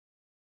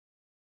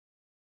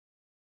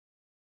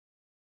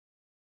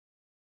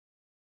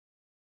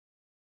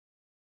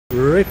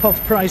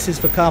rip-off prices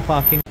for car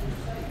parking.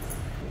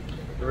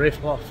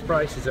 Rip-off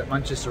prices at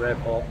Manchester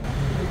Airport.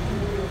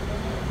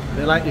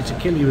 They're likely to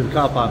kill you with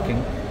car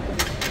parking.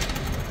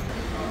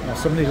 Or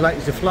somebody's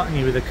likely to flatten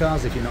you with the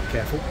cars if you're not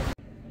careful.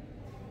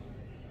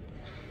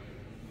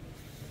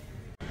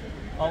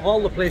 Of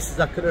all the places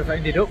I could have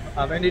ended up,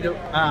 I've ended up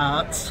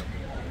at,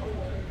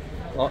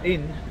 or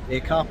in,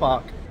 a car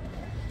park,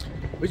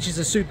 which is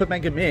a super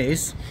mega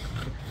maze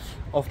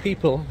of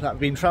people that have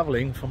been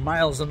travelling for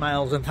miles and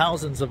miles and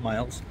thousands of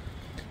miles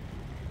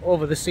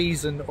over the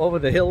seas and over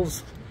the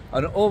hills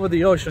and over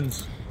the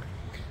oceans,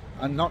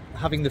 and not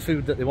having the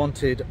food that they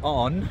wanted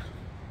on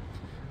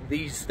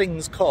these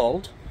things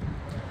called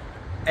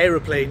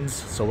aeroplanes.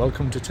 So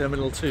welcome to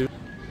Terminal 2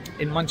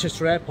 in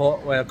Manchester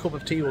Airport, where a cup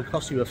of tea will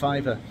cost you a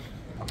 £5.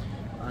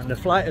 And the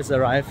flight has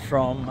arrived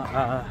from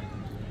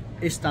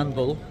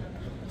Istanbul,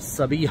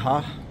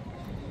 Sabiha.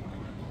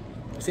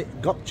 Is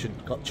it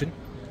Gökçen?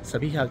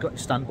 Sabiha,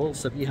 Istanbul,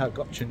 Sabiha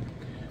Gökçen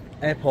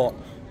Airport.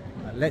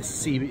 Let's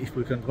see if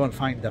we can go and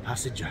find the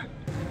passenger.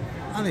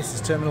 And this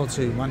is Terminal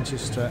 2,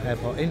 Manchester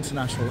Airport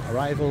International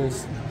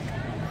Arrivals.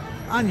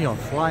 And your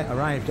flight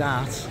arrived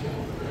at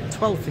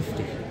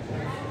 12:50.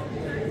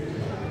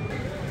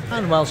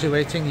 And whilst you're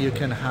waiting, you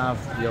can have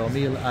your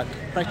meal at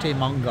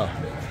Pret-a-Manger.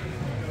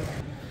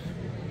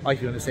 Or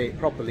if you want to say it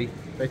properly,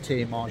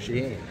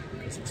 Pret-a-Manger,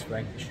 because it's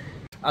French.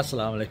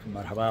 Assalamu alaikum,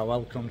 marhaba,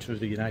 welcome to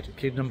the United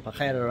Kingdom.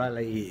 Pakhair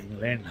alai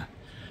England.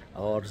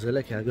 Or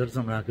zile kya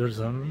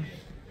gurzum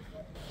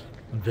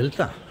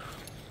Vilta.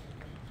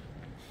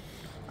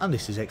 And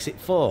this is exit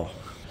 4.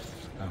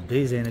 And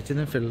these in it in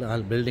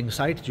the building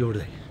site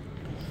Jurde.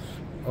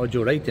 Or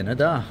Jurate in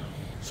it.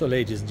 So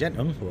ladies and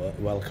gentlemen,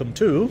 welcome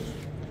to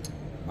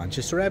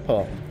Manchester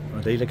Airport.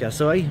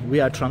 We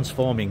are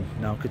transforming.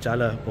 Now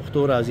Kachala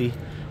Pochtorazi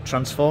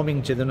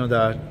transforming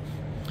Chedanoda.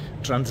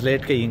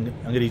 Translate ke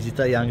Angrezi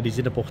ta ya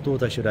Angrezi na Pukhto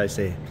ta, should I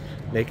say.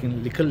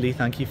 Literally,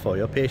 thank you for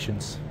your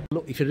patience.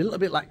 Look, if you're a little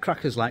bit like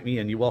crackers like me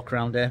and you walk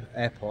around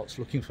airports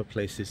looking for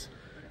places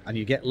and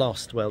you get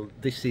lost, well,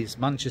 this is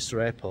Manchester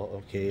Airport,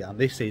 okay, and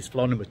this is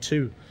floor number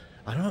 2.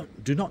 I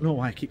do not know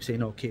why I keep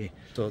saying okay.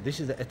 So this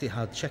is the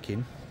Etihad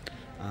check-in,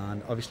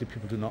 and obviously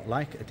people do not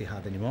like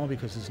Etihad anymore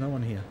because there's no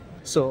one here.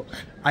 So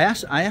I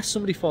asked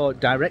somebody for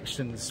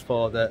directions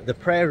for the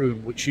prayer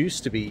room, which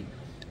used to be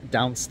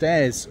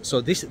downstairs.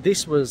 So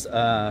this was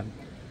the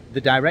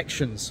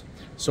directions.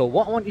 So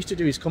what I want you to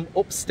do is come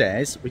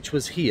upstairs, which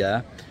was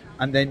here,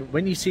 and then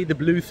when you see the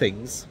blue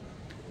things,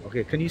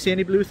 okay, can you see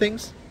any blue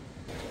things?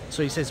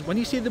 So he says when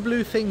you see the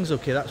blue things,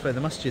 okay, that's where the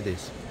masjid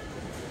is.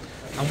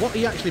 And what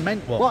he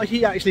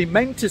actually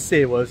meant to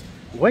say was,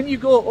 when you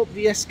go up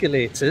the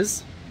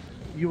escalators,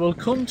 you will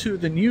come to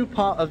the new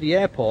part of the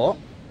airport,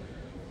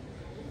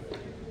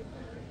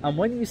 and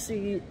when you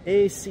see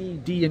A, C,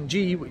 D and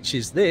G, which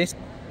is this,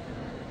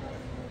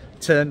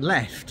 turn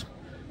left.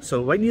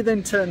 So when you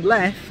then turn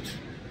left,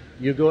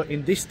 you go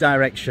in this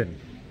direction.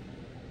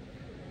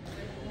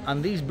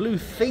 And these blue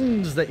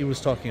things that he was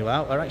talking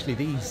about are actually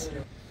these.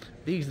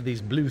 These are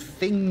these blue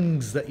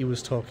things that he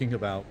was talking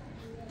about.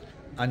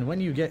 And when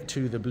you get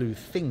to the blue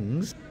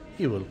things,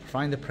 you will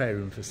find the prayer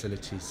room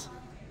facilities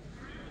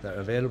that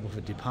are available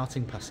for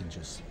departing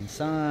passengers.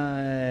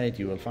 Inside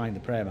you will find the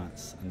prayer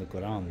mats and the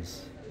Qurans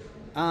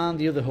and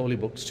the other holy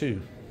books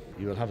too.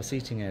 You will have a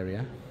seating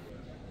area.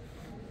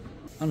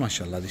 And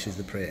mashallah, this is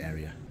the prayer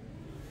area.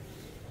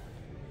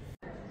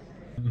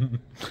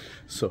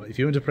 So if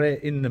you want to pray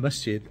in the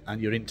masjid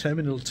and you're in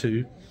Terminal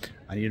 2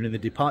 and you're in the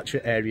departure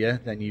area,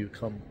 then you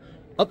come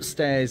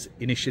upstairs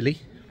initially.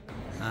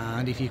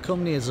 And if you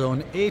come near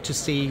zone A to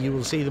C, you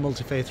will see the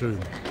multi-faith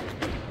room,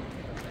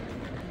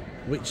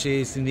 which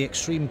is in the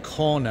extreme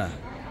corner,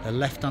 the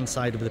left-hand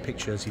side of the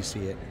picture as you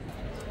see it.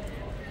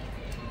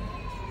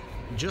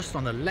 Just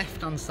on the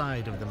left-hand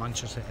side of the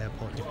Manchester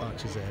Airport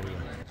departures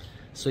area.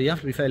 So you have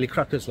to be fairly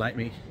crackers like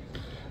me.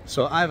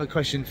 So I have a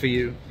question for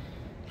you.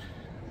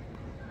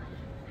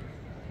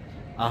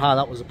 Aha,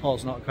 that was a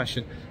pause, not a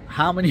question.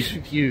 How many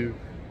of you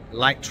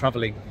like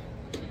travelling?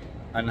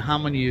 And how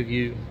many of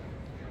you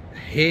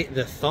hate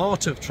the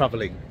thought of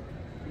travelling?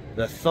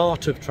 The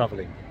thought of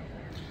travelling.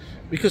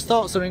 Because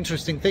thoughts are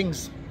interesting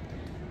things.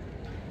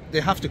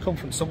 They have to come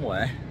from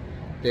somewhere.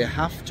 They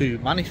have to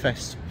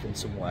manifest from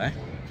somewhere.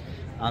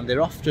 And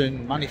they're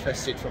often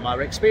manifested from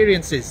our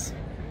experiences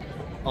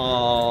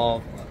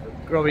of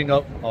growing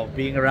up, of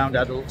being around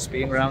adults,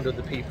 being around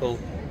other people,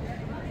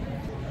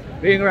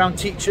 being around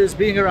teachers,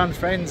 being around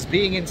friends,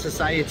 being in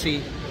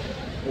society,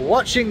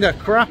 watching the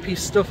crappy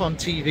stuff on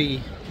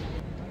TV,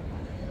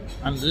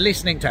 and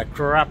listening to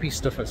crappy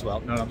stuff as well.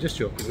 No, I'm just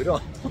joking. We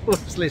don't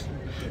always listen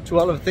to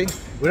all of the things.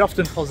 We're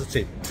often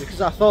positive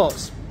because our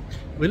thoughts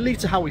will lead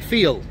to how we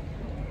feel.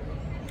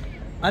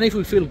 And if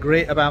we feel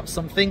great about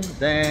something,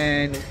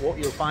 then what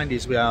you'll find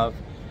is we have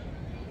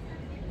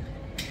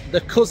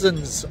the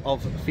cousins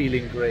of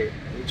feeling great,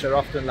 which are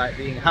often like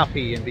being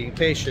happy and being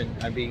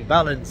patient and being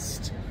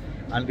balanced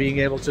and being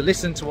able to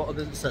listen to what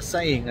others are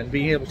saying and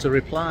being able to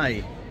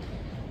reply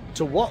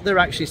to what they're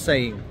actually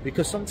saying.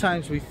 Because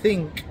sometimes we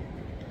think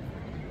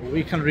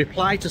we can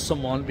reply to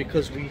someone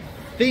because we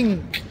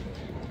think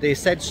they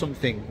said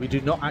something. We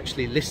do not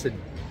actually listen.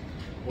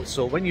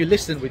 So when you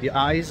listen with your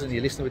eyes, and you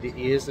listen with your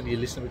ears, and you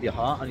listen with your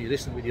heart, and you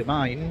listen with your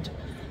mind,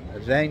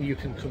 then you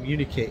can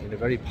communicate in a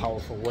very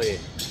powerful way,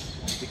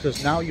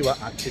 because now you are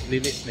actively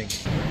listening.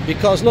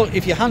 Because look,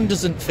 if your hand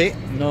doesn't fit,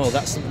 no,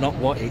 that's not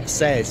what it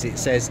says. It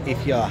says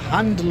if your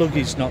hand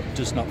luggage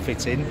does not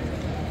fit in,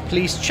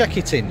 please check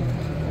it in.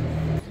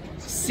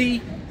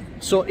 See,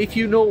 so if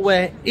you know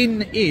where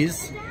in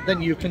is,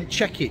 then you can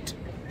check it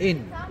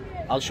in.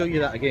 I'll show you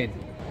that again.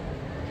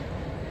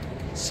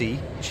 See,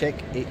 check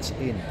it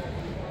in.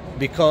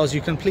 Because you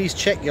can please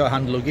check your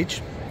hand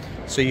luggage,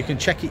 so you can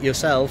check it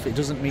yourself. It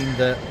doesn't mean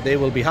that they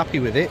will be happy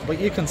with it, but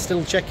you can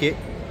still check it.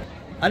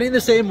 And in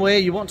the same way,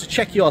 you want to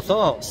check your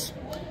thoughts.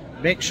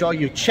 Make sure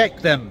you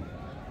check them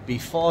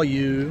before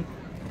you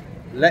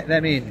let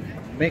them in.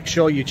 Make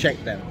sure you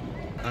check them.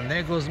 And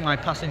there goes my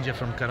passenger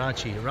from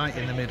Karachi, right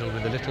in the middle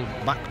with a little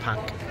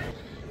backpack.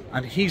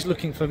 And he's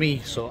looking for me,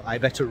 so I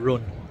better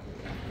run.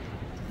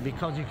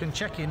 Because you can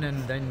check in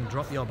and then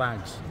drop your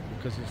bags,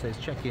 because it says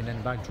check in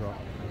and bag drop.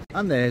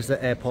 And there's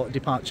the airport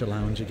departure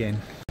lounge again.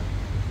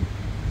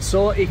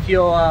 So if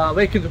you're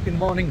waking up in the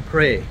morning,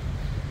 pray.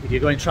 If you're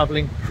going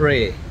travelling,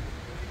 pray.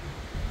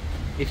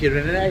 If you're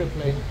in an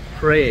aeroplane,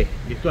 pray.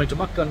 If you're going to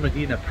Makkah and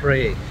Medina,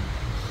 pray.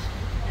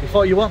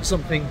 Before you want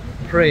something,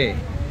 pray.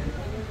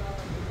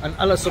 And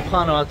Allah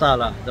subhanahu wa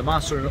ta'ala, the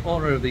master and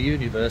owner of the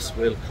universe,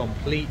 will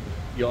complete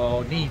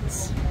your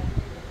needs.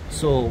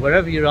 So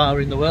wherever you are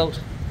in the world,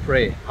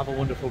 pray. Have a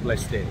wonderful,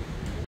 blessed day.